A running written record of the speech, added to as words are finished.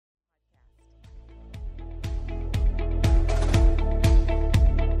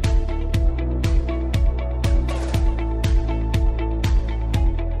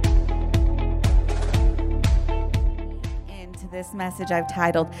this message I've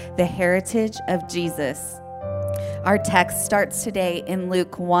titled, The Heritage of Jesus. Our text starts today in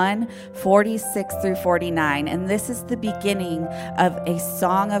Luke 1:46 through 49, and this is the beginning of a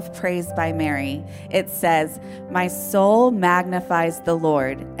song of praise by Mary. It says, "My soul magnifies the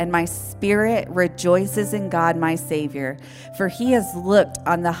Lord, and my spirit rejoices in God my Savior, for he has looked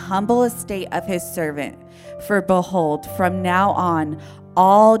on the humble estate of his servant. For behold, from now on,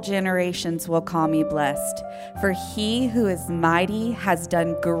 all generations will call me blessed. For he who is mighty has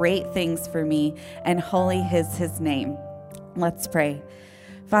done great things for me, and holy is his name." Let's pray.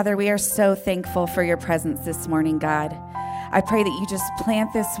 Father, we are so thankful for your presence this morning, God. I pray that you just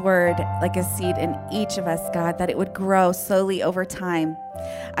plant this word like a seed in each of us, God, that it would grow slowly over time.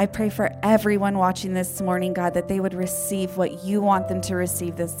 I pray for everyone watching this morning, God, that they would receive what you want them to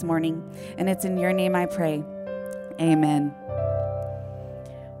receive this morning. And it's in your name I pray. Amen.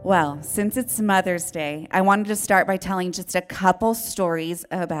 Well, since it's Mother's Day, I wanted to start by telling just a couple stories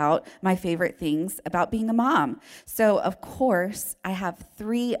about my favorite things about being a mom. So, of course, I have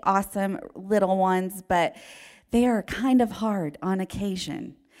 3 awesome little ones, but they are kind of hard on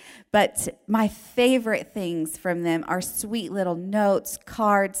occasion. But my favorite things from them are sweet little notes,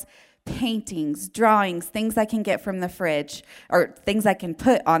 cards, paintings, drawings, things I can get from the fridge, or things I can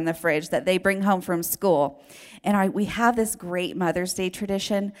put on the fridge that they bring home from school. And we have this great Mother's Day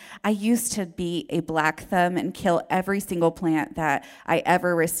tradition. I used to be a black thumb and kill every single plant that I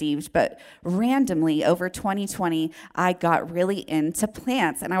ever received, but randomly over 2020, I got really into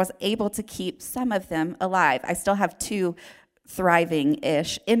plants, and I was able to keep some of them alive. I still have 2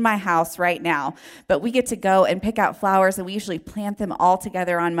 thriving-ish in my house right now, but we get to go and pick out flowers, and we usually plant them all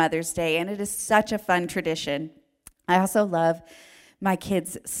together on Mother's Day, and it is such a fun tradition. I also love my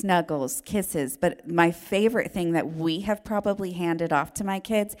kids' snuggles, kisses, but my favorite thing that we have probably handed off to my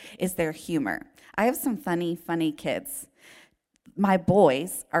kids is their humor. I have some funny kids. My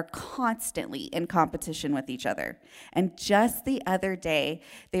boys are constantly in competition with each other. And just the other day,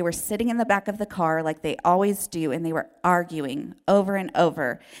 they were sitting in the back of the car like they always do, and they were arguing over and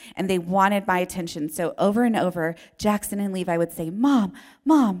over, and they wanted my attention. So over and over, Jackson and Levi would say, "Mom,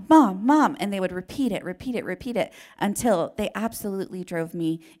 Mom, Mom, Mom," and they would repeat it until they absolutely drove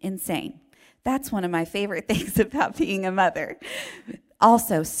me insane. That's one of my favorite things about being a mother.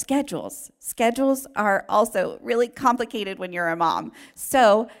 Also, schedules. Schedules are also really complicated when you're a mom.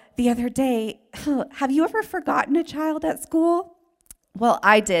 So the other day, have you ever forgotten a child at school? Well,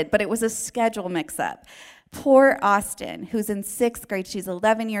 I did, but it was a schedule mix-up. Poor Austin, who's in 6th grade, she's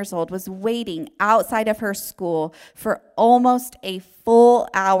 11 years old, was waiting outside of her school for almost a full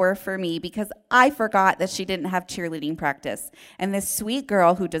hour for me because I forgot that she didn't have cheerleading practice. And this sweet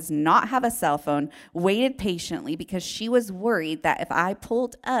girl who does not have a cell phone waited patiently because she was worried that if I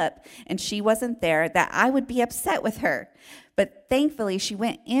pulled up and she wasn't there, that I would be upset with her. But thankfully, she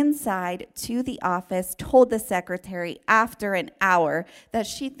went inside to the office, told the secretary after an hour that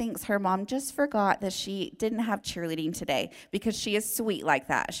she thinks her mom just forgot that she didn't have cheerleading today because she is sweet like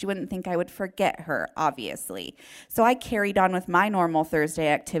that. She wouldn't think I would forget her, obviously. So I carried on with my normal Thursday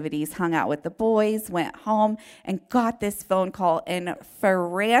activities, hung out with the boys, went home, and got this phone call and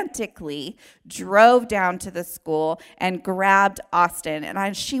frantically drove down to the school and grabbed Austin.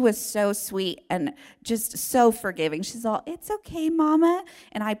 And she was so sweet and just so forgiving. She's all, "It's okay, Mama."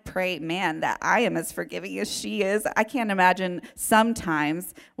 And I pray, man, that I am as forgiving as she is. I can't imagine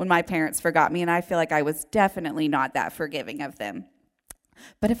sometimes when my parents forgot me, and I feel like I was definitely not that forgiving of them.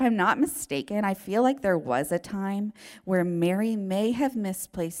 But if I'm not mistaken, I feel like there was a time where Mary may have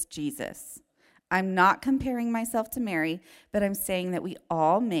misplaced Jesus. I'm not comparing myself to Mary, but I'm saying that we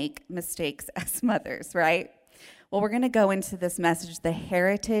all make mistakes as mothers, right? Well, we're going to go into this message, the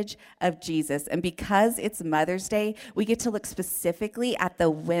heritage of Jesus. And because it's Mother's Day, we get to look specifically at the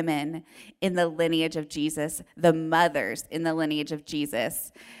women in the lineage of Jesus, the mothers in the lineage of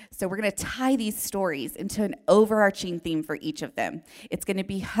Jesus. So we're going to tie these stories into an overarching theme for each of them. It's going to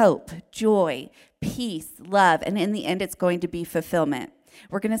be hope, joy, peace, love, and in the end, it's going to be fulfillment.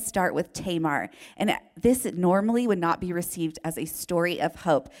 We're going to start with Tamar. And this normally would not be received as a story of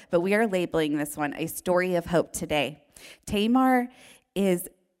hope, but we are labeling this one a story of hope today. Tamar is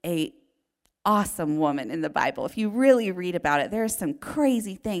an awesome woman in the Bible. If you really read about it, there are some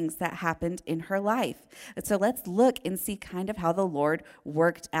crazy things that happened in her life. And so let's look and see kind of how the Lord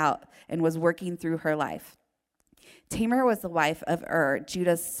worked out and was working through her life. Tamar was the wife of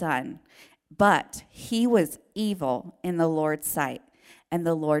Judah's son, but he was evil in the Lord's sight, and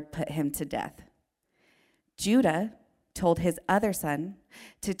the Lord put him to death. Judah told his other son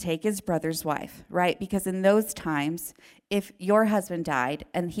to take his brother's wife, right? Because in those times, if your husband died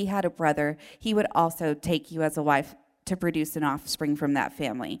and he had a brother, he would also take you as a wife to produce an offspring from that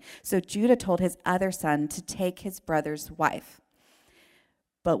family. So Judah told his other son to take his brother's wife.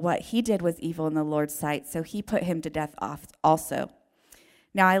 But what he did was evil in the Lord's sight, so he put him to death also.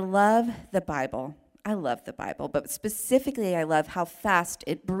 Now, I love the Bible. But specifically, I love how fast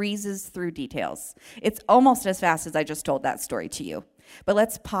it breezes through details. It's almost as fast as I just told that story to you. But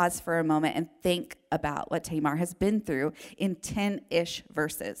let's pause for a moment and think about what Tamar has been through in 10-ish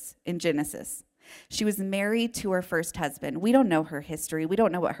verses in Genesis. She was married to her first husband. We don't know her history. We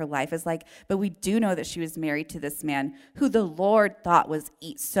don't know what her life is like, but we do know that she was married to this man who the Lord thought was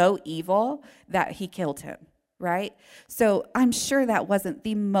so evil that he killed him, right? So I'm sure that wasn't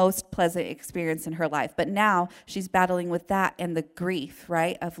the most pleasant experience in her life, but now she's battling with that and the grief,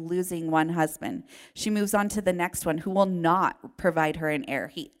 right, of losing one husband. She moves on to the next one who will not provide her an heir.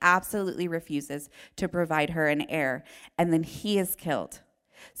 He absolutely refuses to provide her an heir, and then he is killed.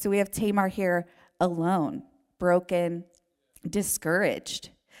 So we have Tamar here alone, broken, discouraged.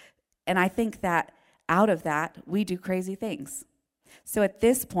 And I think that out of that, we do crazy things. So at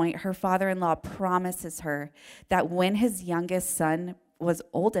this point, her father-in-law promises her that when his youngest son was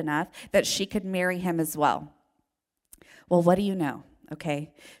old enough, that she could marry him as well. Well, what do you know?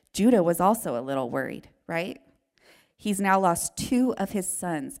 Okay, Judah was also a little worried, right? He's now lost 2 of his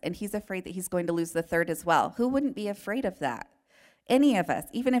sons, and he's afraid that he's going to lose the third as well. Who wouldn't be afraid of that? Any of us,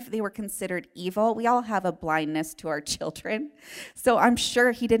 even if they were considered evil, we all have a blindness to our children. So I'm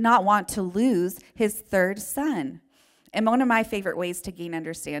sure he did not want to lose his third son. And one of my favorite ways to gain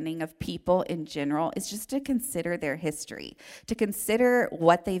understanding of people in general is just to consider their history, to consider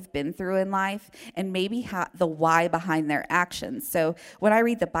what they've been through in life and maybe the why behind their actions. So when I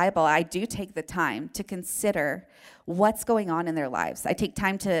read the Bible, I do take the time to consider what's going on in their lives. I take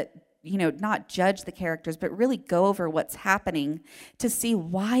time to not judge the characters, but really go over what's happening to see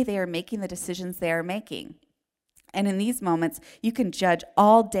why they are making the decisions they are making. And in these moments, you can judge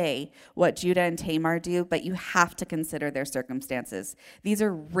all day what Judah and Tamar do, but you have to consider their circumstances. These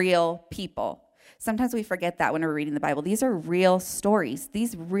are real people. Sometimes we forget that when we're reading the Bible. These are real stories.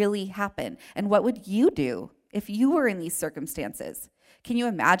 These really happen. And what would you do if you were in these circumstances? Can you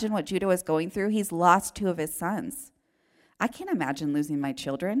imagine what Judah was going through? He's lost 2 of his sons. I can't imagine losing my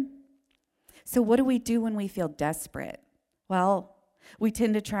children. So what do we do when we feel desperate? Well, we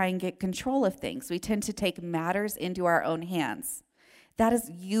tend to try and get control of things. We tend to take matters into our own hands. That is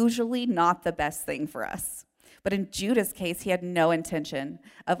usually not the best thing for us. But in Judah's case, he had no intention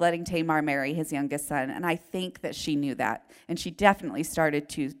of letting Tamar marry his youngest son. And I think that she knew that. And she definitely started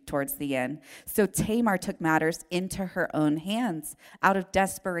to towards the end. So Tamar took matters into her own hands out of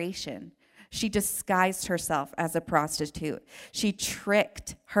desperation. She disguised herself as a prostitute. She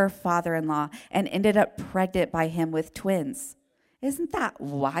tricked her father-in-law and ended up pregnant by him with twins. Isn't that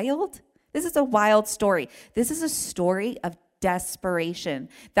wild? This is a wild story. This is a story of desperation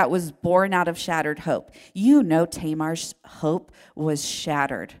that was born out of shattered hope. You know, Tamar's hope was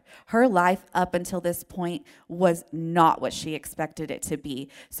shattered. Her life up until this point was not what she expected it to be.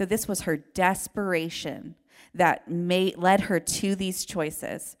 So this was her desperation that led her to these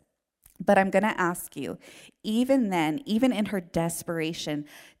choices. But I'm going to ask you, even then, even in her desperation,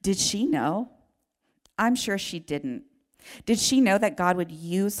 did she know? I'm sure she didn't. Did she know that God would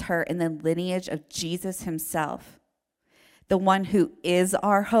use her in the lineage of Jesus himself, the one who is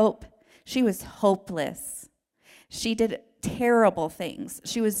our hope? She was hopeless. She did terrible things.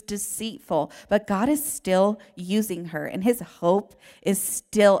 She was deceitful, but God is still using her, and his hope is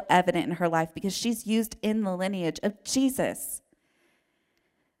still evident in her life because she's used in the lineage of Jesus.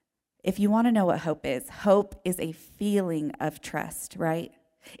 If you want to know what hope is a feeling of trust, right?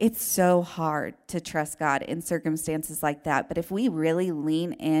 It's so hard to trust God in circumstances like that. But if we really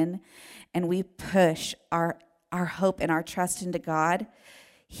lean in and we push our hope and our trust into God,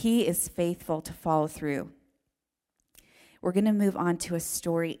 he is faithful to follow through. We're going to move on to a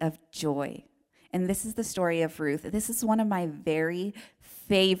story of joy. And this is the story of Ruth. This is one of my very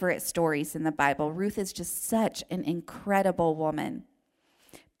favorite stories in the Bible. Ruth is just such an incredible woman.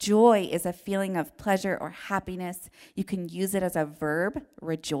 Joy is a feeling of pleasure or happiness. You can use it as a verb,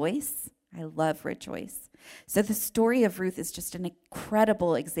 rejoice. I love rejoice. So the story of Ruth is just an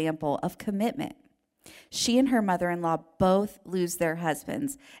incredible example of commitment. She and her mother-in-law both lose their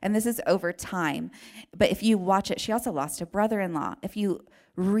husbands, and this is over time. But if you watch it, she also lost a brother-in-law. If you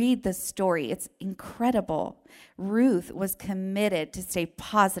read the story, it's incredible. Ruth was committed to stay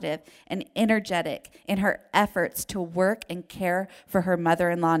positive and energetic in her efforts to work and care for her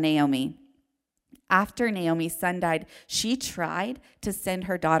mother-in-law, Naomi. After Naomi's son died, she tried to send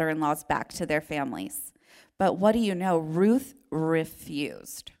her daughter-in-laws back to their families. But what do you know? Ruth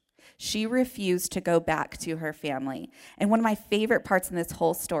refused. She refused to go back to her family. And one of my favorite parts in this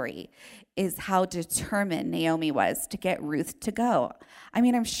whole story is how determined Naomi was to get Ruth to go. I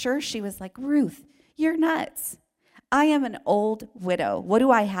mean, I'm sure she was like, Ruth, you're nuts. I am an old widow. What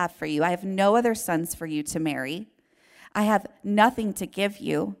do I have for you? I have no other sons for you to marry. I have nothing to give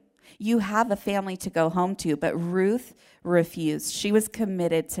you. You have a family to go home to, but Ruth refused. She was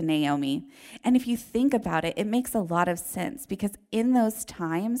committed to Naomi. And if you think about it, it makes a lot of sense because in those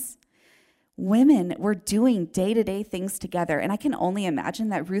times, women were doing day-to-day things together. And I can only imagine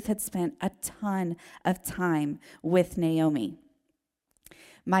that Ruth had spent a ton of time with Naomi.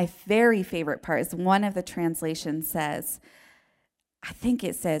 My very favorite part is one of the translations says, I think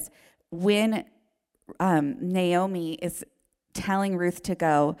it says, when Naomi is telling Ruth to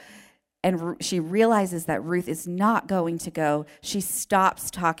go, and she realizes that Ruth is not going to go, she stops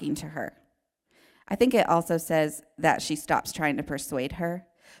talking to her. I think it also says that she stops trying to persuade her.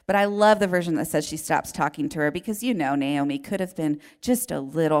 But I love the version that says she stops talking to her because, Naomi could have been just a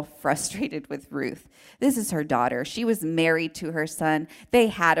little frustrated with Ruth. This is her daughter. She was married to her son. They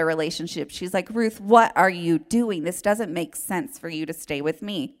had a relationship. She's like, Ruth, what are you doing? This doesn't make sense for you to stay with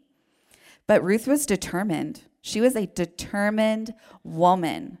me. But Ruth was determined. She was a determined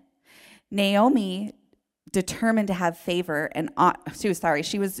woman. Naomi determined to have favor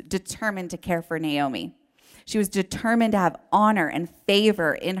she was determined to care for Naomi. She was determined to have honor and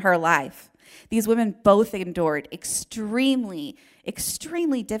favor in her life. These women both endured extremely,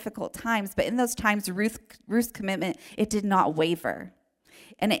 extremely difficult times, but in those times, Ruth's commitment, it did not waver,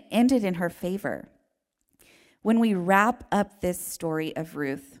 and it ended in her favor. When we wrap up this story of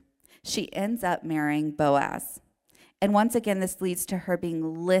Ruth, she ends up marrying Boaz. And once again, this leads to her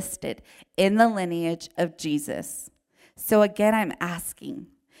being listed in the lineage of Jesus. So again, I'm asking,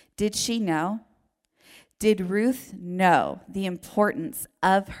 did she know? Did Ruth know the importance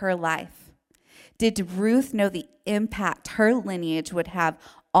of her life? Did Ruth know the impact her lineage would have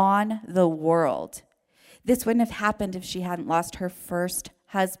on the world? This wouldn't have happened if she hadn't lost her first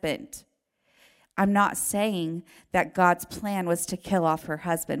husband. I'm not saying that God's plan was to kill off her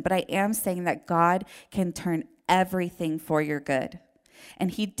husband, but I am saying that God can turn everything for your good.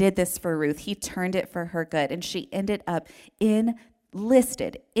 And he did this for Ruth. He turned it for her good. And she ended up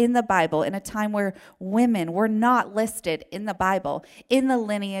listed in the Bible in a time where women were not listed in the Bible, in the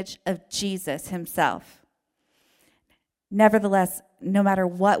lineage of Jesus himself. Nevertheless, no matter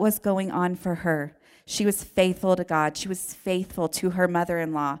what was going on for her, she was faithful to God. She was faithful to her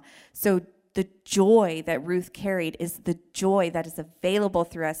mother-in-law. So the joy that Ruth carried is the joy that is available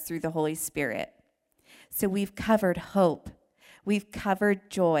through us through the Holy Spirit. So we've covered hope. We've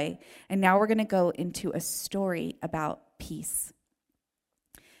covered joy. And now we're going to go into a story about peace.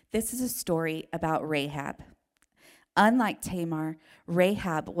 This is a story about Rahab. Unlike Tamar,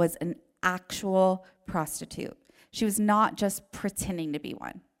 Rahab was an actual prostitute. She was not just pretending to be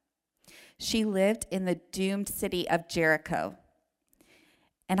one. She lived in the doomed city of Jericho.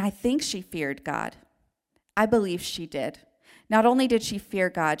 And I think she feared God. I believe she did. Not only did she fear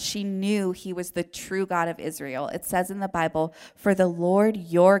God, she knew he was the true God of Israel. It says in the Bible, "For the Lord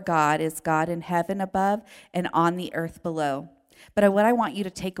your God is God in heaven above and on the earth below." But what I want you to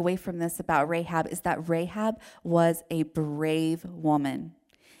take away from this about Rahab is that Rahab was a brave woman.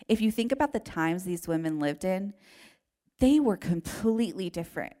 If you think about the times these women lived in, they were completely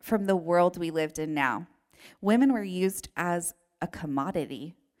different from the world we lived in now. Women were used as a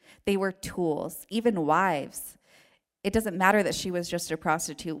commodity. They were tools, even wives. It doesn't matter that she was just a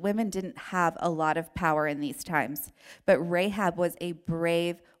prostitute. Women didn't have a lot of power in these times. But Rahab was a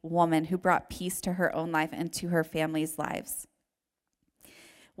brave woman who brought peace to her own life and to her family's lives.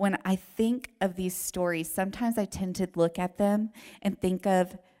 When I think of these stories, sometimes I tend to look at them and think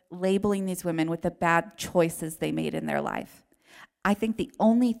of labeling these women with the bad choices they made in their life. I think the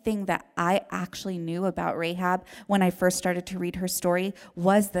only thing that I actually knew about Rahab when I first started to read her story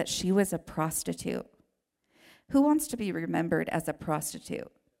was that she was a prostitute. Who wants to be remembered as a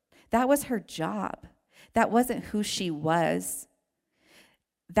prostitute? That was her job. That wasn't who she was.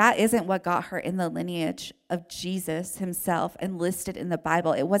 That isn't what got her in the lineage of Jesus himself and listed in the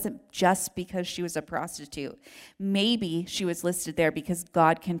Bible. It wasn't just because she was a prostitute. Maybe she was listed there because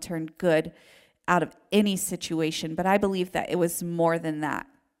God can turn good out of any situation, but I believe that it was more than that.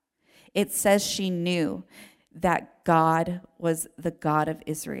 It says she knew that God was the God of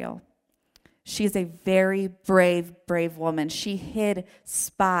Israel. She's a very brave woman. She hid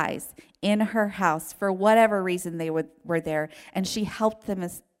spies in her house for whatever reason they were there, and she helped them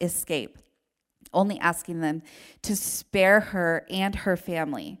escape, only asking them to spare her and her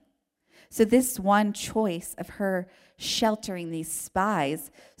family. So this one choice of her sheltering these spies,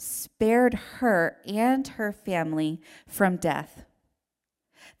 spared her and her family from death.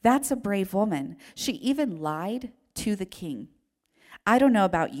 That's a brave woman. She even lied to the king. I don't know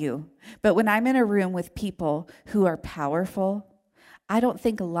about you, but when I'm in a room with people who are powerful, I don't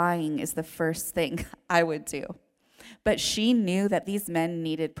think lying is the first thing I would do. But she knew that these men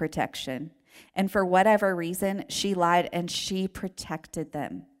needed protection. And for whatever reason, she lied and she protected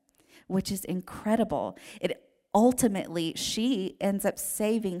them, which is incredible. Ultimately, she ends up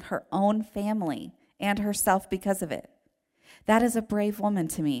saving her own family and herself because of it. That is a brave woman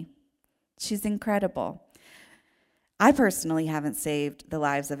to me. She's incredible. I personally haven't saved the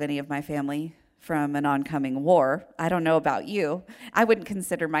lives of any of my family from an oncoming war. I don't know about you. I wouldn't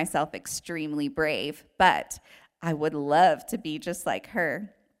consider myself extremely brave, but I would love to be just like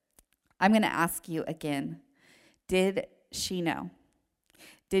her. I'm going to ask you again, did she know?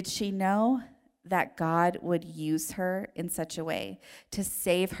 Did she know that God would use her in such a way to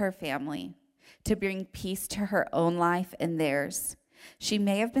save her family, to bring peace to her own life and theirs? She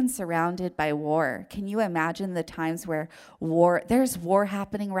may have been surrounded by war. Can you imagine the times where there's war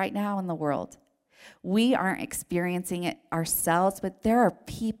happening right now in the world? We aren't experiencing it ourselves, but there are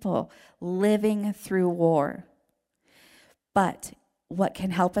people living through war. But what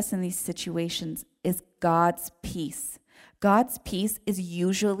can help us in these situations is God's peace. God's peace is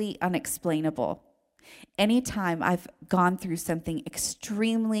usually unexplainable. Anytime I've gone through something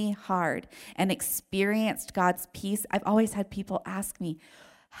extremely hard and experienced God's peace, I've always had people ask me,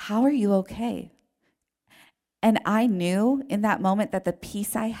 how are you okay? And I knew in that moment that the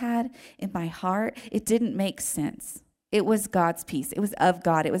peace I had in my heart, it didn't make sense. It was God's peace. It was of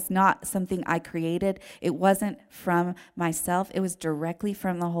God. It was not something I created. It wasn't from myself. It was directly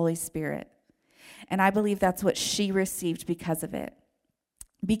from the Holy Spirit. And I believe that's what she received because of it.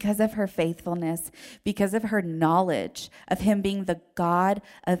 Because of her faithfulness, because of her knowledge of him being the God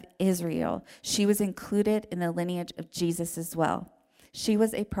of Israel, she was included in the lineage of Jesus as well. She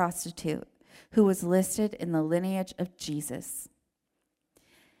was a prostitute who was listed in the lineage of Jesus.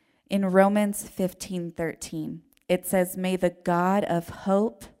 In Romans 15:13, it says, "May the God of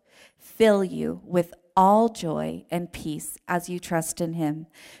hope fill you with all joy and peace as you trust in him,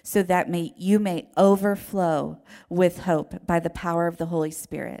 so that you may overflow with hope by the power of the Holy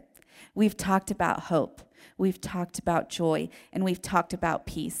Spirit." We've talked about hope, we've talked about joy, and we've talked about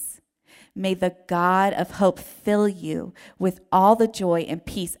peace. May the God of hope fill you with all the joy and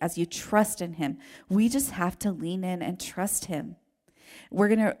peace as you trust in him. We just have to lean in and trust him. We're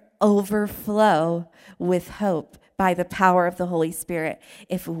going to overflow with hope by the power of the Holy Spirit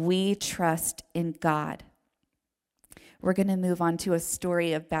if we trust in God. We're going to move on to a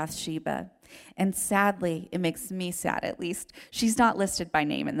story of Bathsheba. And sadly, it makes me sad at least, she's not listed by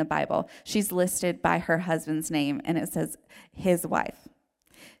name in the Bible. She's listed by her husband's name, and it says his wife.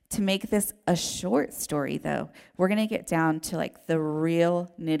 To make this a short story, though, we're going to get down to like the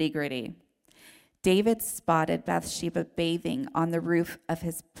real nitty-gritty. David spotted Bathsheba bathing on the roof of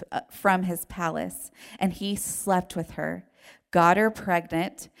from his palace, and he slept with her, got her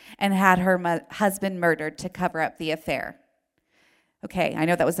pregnant, and had her husband murdered to cover up the affair. Okay, I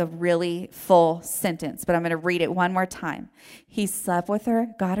know that was a really full sentence, but I'm going to read it one more time. He slept with her,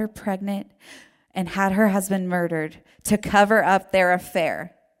 got her pregnant, and had her husband murdered to cover up their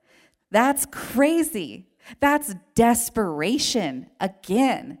affair. That's crazy. That's desperation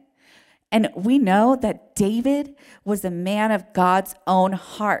again. And we know that David was a man of God's own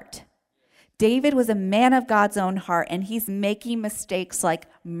heart. David was a man of God's own heart, and he's making mistakes like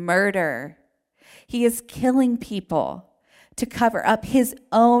murder. He is killing people to cover up his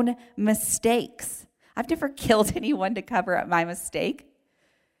own mistakes. I've never killed anyone to cover up my mistake,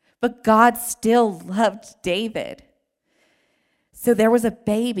 but God still loved David. So there was a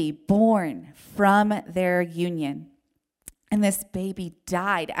baby born from their union. And this baby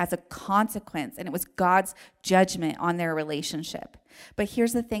died as a consequence, and it was God's judgment on their relationship. But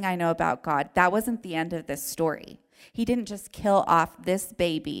here's the thing I know about God. That wasn't the end of this story. He didn't just kill off this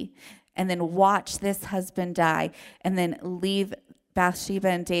baby and then watch this husband die and then leave Bathsheba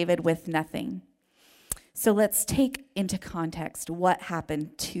and David with nothing. So let's take into context what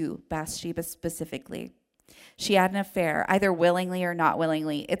happened to Bathsheba specifically. She had an affair, either willingly or not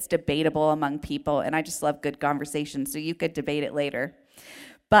willingly. It's debatable among people, and I just love good conversation, so you could debate it later.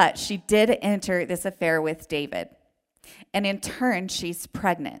 But she did enter this affair with David. And in turn, she's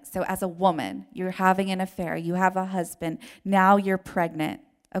pregnant. So as a woman, you're having an affair. You have a husband. Now you're pregnant,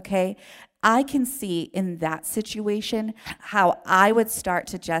 okay? I can see in that situation how I would start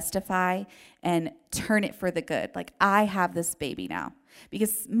to justify and turn it for the good. Like, I have this baby now.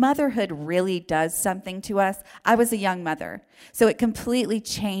 because motherhood really does something to us. I was a young mother, so it completely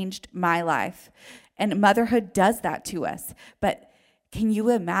changed my life. And motherhood does that to us. But can you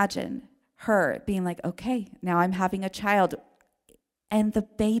imagine her being like, okay, now I'm having a child, and the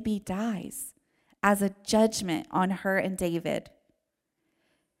baby dies as a judgment on her and David?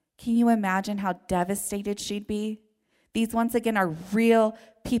 Can you imagine how devastated she'd be? These, once again, are real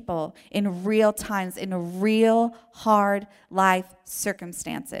people in real times, in real hard life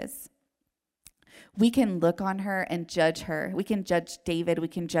circumstances. We can look on her and judge her. We can judge David. We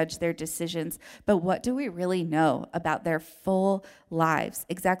can judge their decisions. But what do we really know about their full lives?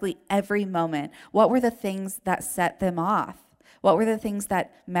 Exactly every moment. What were the things that set them off? What were the things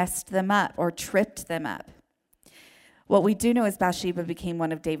that messed them up or tripped them up? What we do know is Bathsheba became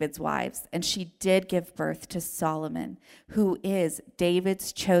one of David's wives, and she did give birth to Solomon, who is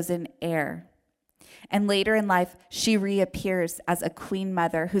David's chosen heir. And later in life, she reappears as a queen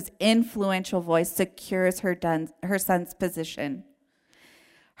mother whose influential voice secures her son's position.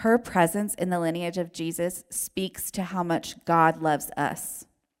 Her presence in the lineage of Jesus speaks to how much God loves us.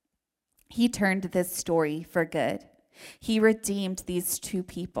 He turned this story for good. He redeemed these two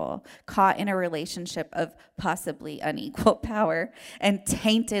people caught in a relationship of possibly unequal power and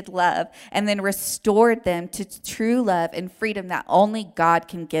tainted love, and then restored them to true love and freedom that only God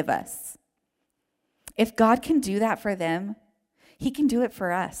can give us. If God can do that for them, he can do it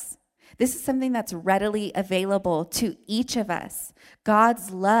for us. This is something that's readily available to each of us. God's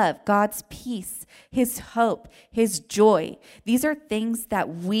love, God's peace, his hope, his joy. These are things that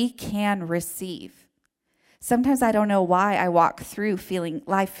we can receive. Sometimes I don't know why I walk through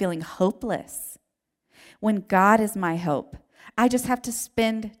life feeling hopeless. When God is my hope, I just have to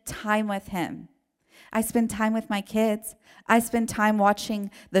spend time with him. I spend time with my kids. I spend time watching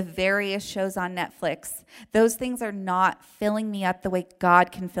the various shows on Netflix. Those things are not filling me up the way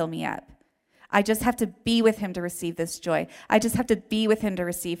God can fill me up. I just have to be with him to receive this joy. I just have to be with him to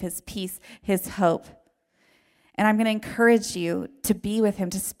receive his peace, his hope. And I'm going to encourage you to be with him,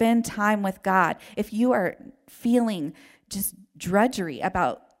 to spend time with God. If you are feeling just drudgery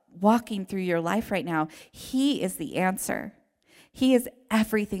about walking through your life right now, he is the answer. He is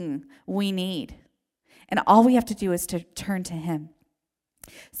everything we need. And all we have to do is to turn to him.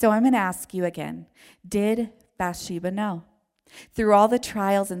 So I'm going to ask you again, did Bathsheba know? Through all the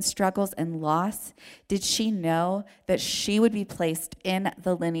trials and struggles and loss, did she know that she would be placed in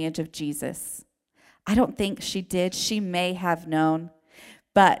the lineage of Jesus? I don't think she did. She may have known.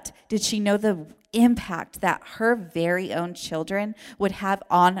 But did she know the impact that her very own children would have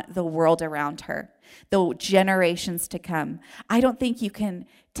on the world around her, the generations to come? I don't think you can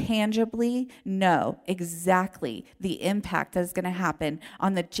tangibly know exactly the impact that is going to happen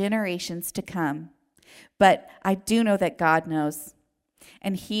on the generations to come. But I do know that God knows,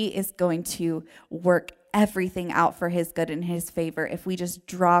 and he is going to work everything out for his good and his favor if we just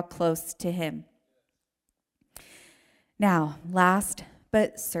draw close to him. Now, last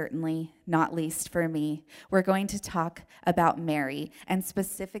but certainly not least for me, we're going to talk about Mary, and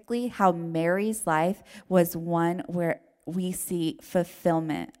specifically how Mary's life was one where we see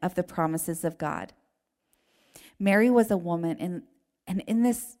fulfillment of the promises of God. Mary was a woman, and in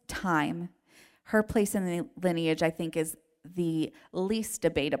this time, her place in the lineage, I think, is the least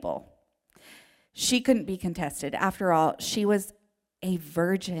debatable. She couldn't be contested. After all, she was a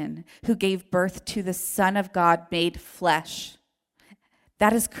virgin who gave birth to the Son of God made flesh.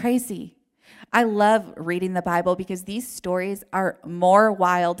 That is crazy. I love reading the Bible because these stories are more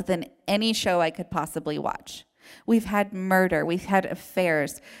wild than any show I could possibly watch. We've had murder, we've had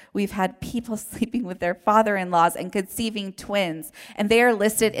affairs, we've had people sleeping with their father-in-laws and conceiving twins, and they are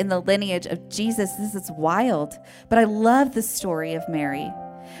listed in the lineage of Jesus. This is wild. But I love the story of Mary,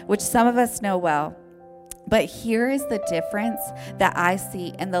 which some of us know well. But here is the difference that I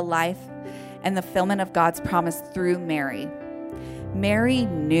see in the life and the fulfillment of God's promise through Mary. Mary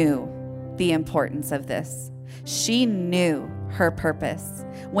knew the importance of this. She knew her purpose.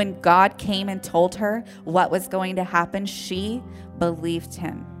 When God came and told her what was going to happen, she believed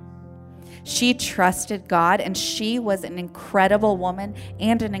him. She trusted God, and she was an incredible woman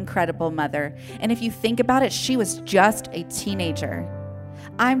and an incredible mother. And if you think about it, she was just a teenager.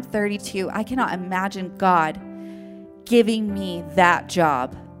 I'm 32. I cannot imagine God giving me that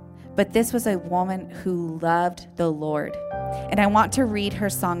job. But this was a woman who loved the Lord. And I want to read her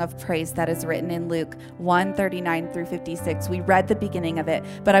song of praise that is written in Luke 1:39 through 56. We read the beginning of it,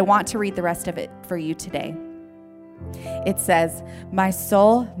 but I want to read the rest of it for you today. It says, "My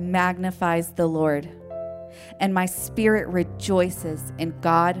soul magnifies the Lord. and my spirit rejoices in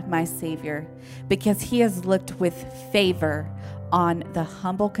God, my Savior, because he has looked with favor on the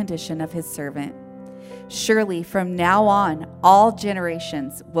humble condition of his servant. Surely from now on, all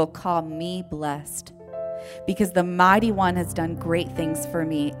generations will call me blessed, because the Mighty One has done great things for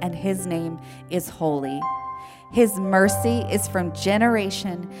me, and his name is holy. His mercy is from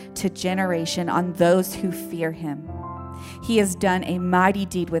generation to generation on those who fear him. He has done a mighty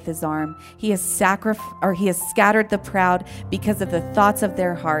deed with his arm. He has scattered the proud because of the thoughts of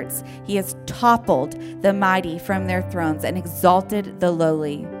their hearts. He has toppled the mighty from their thrones and exalted the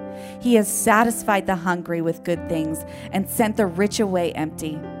lowly. He has satisfied the hungry with good things and sent the rich away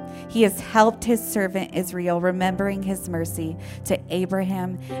empty. He has helped his servant Israel, remembering his mercy to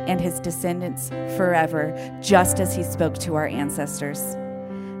Abraham and his descendants forever, just as he spoke to our ancestors.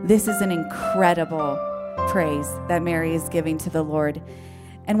 This is an incredible praise that Mary is giving to the Lord.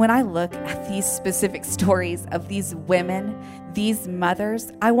 And when I look at these specific stories of these women, these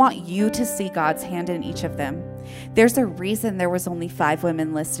mothers, I want you to see God's hand in each of them. There's a reason there was only 5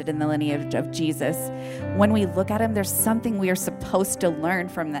 women listed in the lineage of Jesus. When we look at them, there's something we are supposed to learn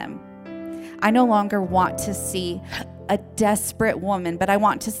from them. I no longer want to see a desperate woman, but I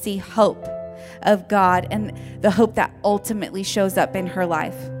want to see hope of God and the hope that ultimately shows up in her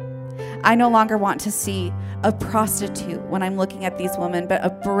life. I no longer want to see a prostitute when I'm looking at these women, but a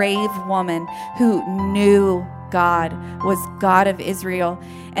brave woman who knew God was God of Israel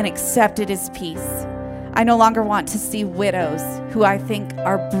and accepted his peace. I no longer want to see widows who I think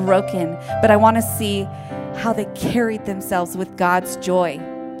are broken, but I want to see how they carried themselves with God's joy.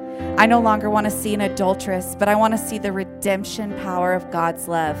 I no longer want to see an adulteress, but I want to see the redemption power of God's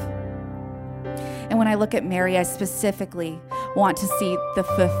love. And when I look at Mary, I specifically want to see the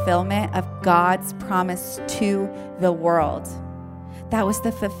fulfillment of God's promise to the world. That was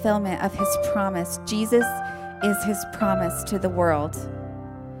the fulfillment of his promise. Jesus is his promise to the world.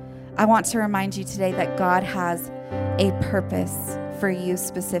 I want to remind you today that God has a purpose for you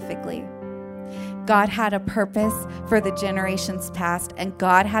specifically. God had a purpose for the generations past, and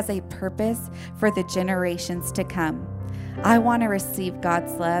God has a purpose for the generations to come. I want to receive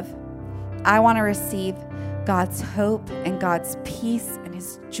God's love. I want to receive God's hope and God's peace and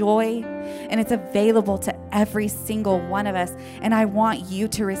his joy, and it's available to every single one of us, and I want you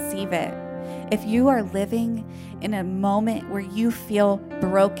to receive it. If you are living in a moment where you feel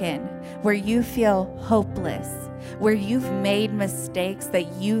broken, where you feel hopeless, where you've made mistakes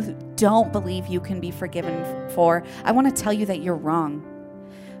that you don't believe you can be forgiven for, I want to tell you that you're wrong.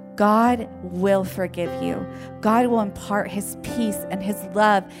 God will forgive you. God will impart his peace and his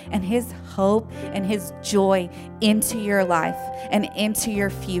love and his hope and his joy into your life and into your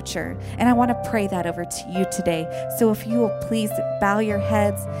future. And I want to pray that over to you today. So if you will please bow your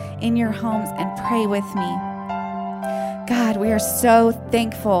heads in your homes and pray with me. God, we are so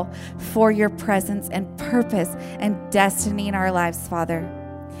thankful for your presence and purpose and destiny in our lives, Father.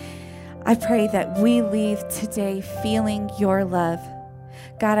 I pray that we leave today feeling your love.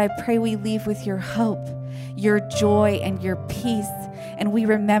 God, I pray we leave with your hope, your joy, and your peace, and we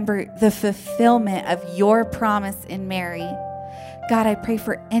remember the fulfillment of your promise in Mary. God, I pray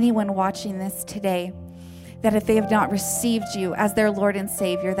for anyone watching this today, that if they have not received you as their Lord and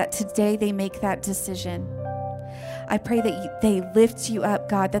Savior, that today they make that decision. I pray that they lift you up,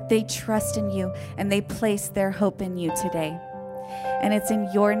 God, that they trust in you and they place their hope in you today. And it's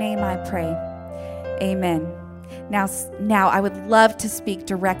in your name I pray. Amen. Now, I would love to speak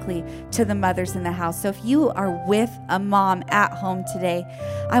directly to the mothers in the house. So if you are with a mom at home today,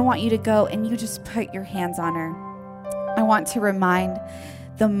 I want you to go and you just put your hands on her. I want to remind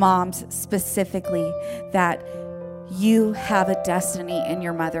the moms specifically that you have a destiny in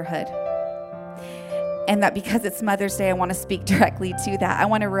your motherhood. And that because it's Mother's Day, I want to speak directly to that. I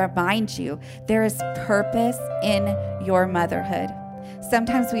want to remind you there is purpose in your motherhood.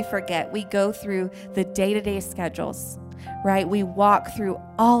 Sometimes we forget. We go through the day-to-day schedules, right? We walk through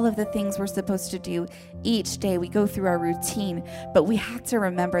all of the things we're supposed to do each day. We go through our routine, but we have to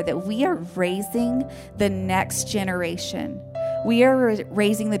remember that we are raising the next generation. We are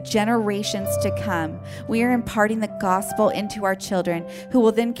raising the generations to come. We are imparting the gospel into our children, who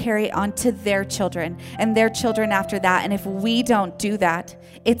will then carry it on to their children and their children after that. And if we don't do that,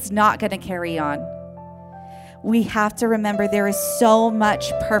 it's not going to carry on. We have to remember there is so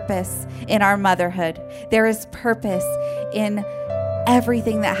much purpose in our motherhood. There is purpose in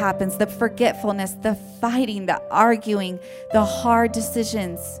everything that happens, the forgetfulness, the fighting, the arguing, the hard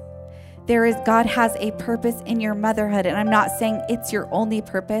decisions. God has a purpose in your motherhood, and I'm not saying it's your only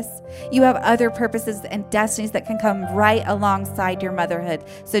purpose. You have other purposes and destinies that can come right alongside your motherhood.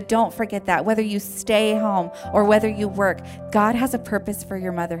 So don't forget that. Whether you stay home or whether you work, God has a purpose for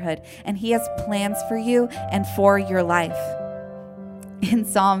your motherhood, and He has plans for you and for your life. In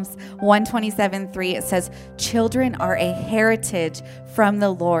Psalms 127:3, it says, "Children are a heritage from the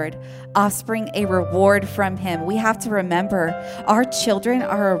Lord, offspring a reward from Him." We have to remember our children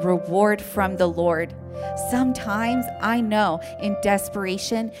are a reward from the Lord. Sometimes, I know, in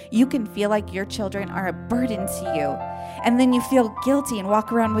desperation, you can feel like your children are a burden to you. And then you feel guilty and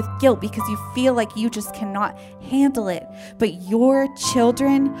walk around with guilt because you feel like you just cannot handle it. But your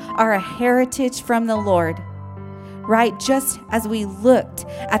children are a heritage from the Lord. Right? Just as we looked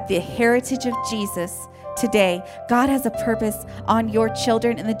at the heritage of Jesus today, God has a purpose on your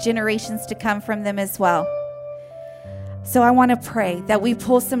children and the generations to come from them as well. So I want to pray that we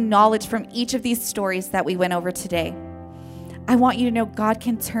pull some knowledge from each of these stories that we went over today. I want you to know God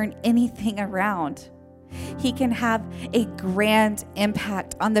can turn anything around. He can have a grand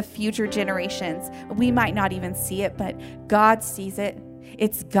impact on the future generations. We might not even see it, but God sees it.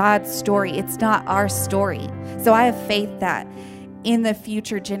 It's God's story. It's not our story. So I have faith that in the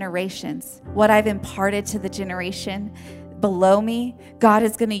future generations, what I've imparted to the generation below me, God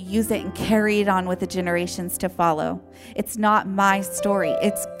is going to use it and carry it on with the generations to follow. It's not my story.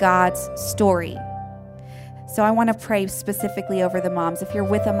 It's God's story. So I want to pray specifically over the moms. If you're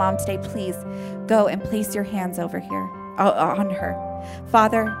with a mom today, please go and place your hands over here on her.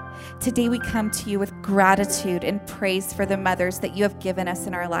 Father, today we come to you with gratitude and praise for the mothers that you have given us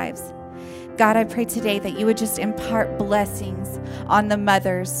in our lives. God, I pray today that you would just impart blessings on the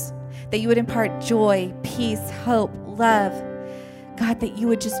mothers, that you would impart joy, peace, hope, love. God, that you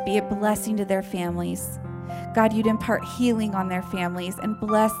would just be a blessing to their families. God, you'd impart healing on their families and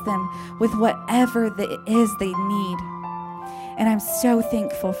bless them with whatever it is they need. And I'm so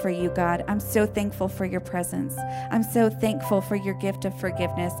thankful for you, God. I'm so thankful for your presence. I'm so thankful for your gift of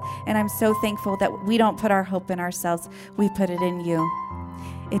forgiveness. And I'm so thankful that we don't put our hope in ourselves. We put it in you.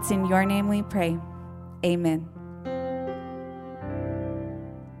 It's in your name we pray. Amen.